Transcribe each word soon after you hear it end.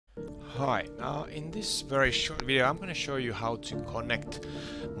Hi, in this very short video I'm going to show you how to connect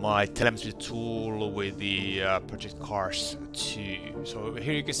my telemetry tool with the Project Cars 2. So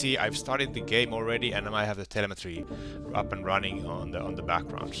here you can see I've started the game already and I have the telemetry up and running on the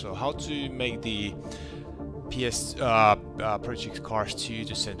background. So how to make the Project Cars 2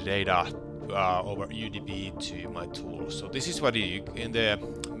 to send data over UDP to my tool. So this is what you in the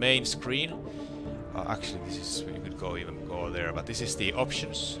main screen. Actually, this is you could even go there, but this is the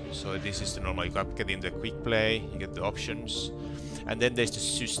options. So this is the normal. You get in the quick play, you get the options, and then there's the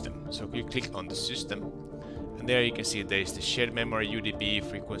system. So you click on the system, and there you can see there's the shared memory, UDP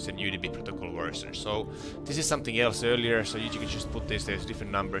frequency, and UDP protocol version. So this is something else earlier. So you can just put this. There's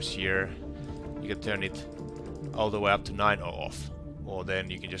different numbers here. You can turn it all the way up to 9 or off, or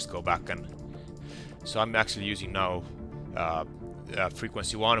then you can just go back and. So I'm actually using now.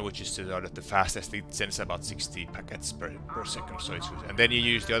 Frequency 1, which is the fastest. It sends about 60 packets per second, so it's good. And then you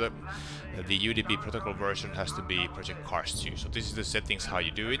use the other, the UDP protocol version has to be Project Cars 2. So this is the settings how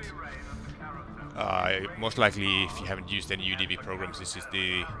you do it. Most likely, if you haven't used any UDP programs, this is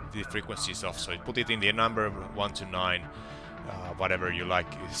the frequencies off. So you put it in the number 1 to 9, whatever you like.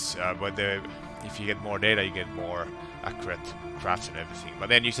 Is if you get more data, you get more accurate graphs and everything. But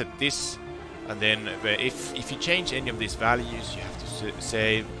then you set this. And then if you change any of these values, you have to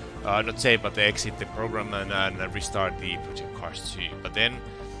save, not save, but exit the program and restart the Project Cars 2. But then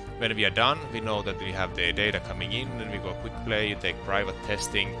when we are done, we know that we have the data coming in, and we go quick play, you take private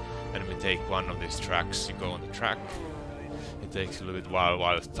testing, and we take one of these tracks, you go on the track. It takes a little bit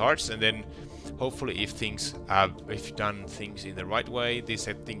while it starts, and then hopefully if you've done things in the right way, these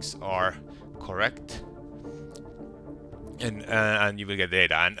settings are correct. And you will get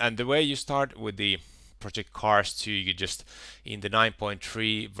data. And the way you start with the Project Cars 2, you just in the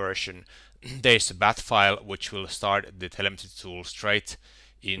 9.3 version, there's a bat file which will start the telemetry tool straight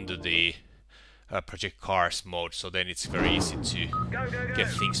into the Project Cars mode. So then it's very easy to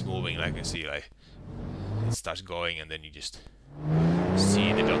get things moving. Like you can see, like it starts going, and then you just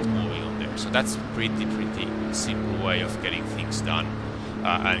see the dot moving on there. So that's pretty simple way of getting things done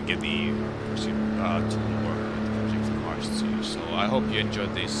and get the tool work. So I hope you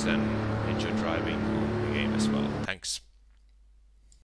enjoyed this and enjoy driving the game as well. Thanks.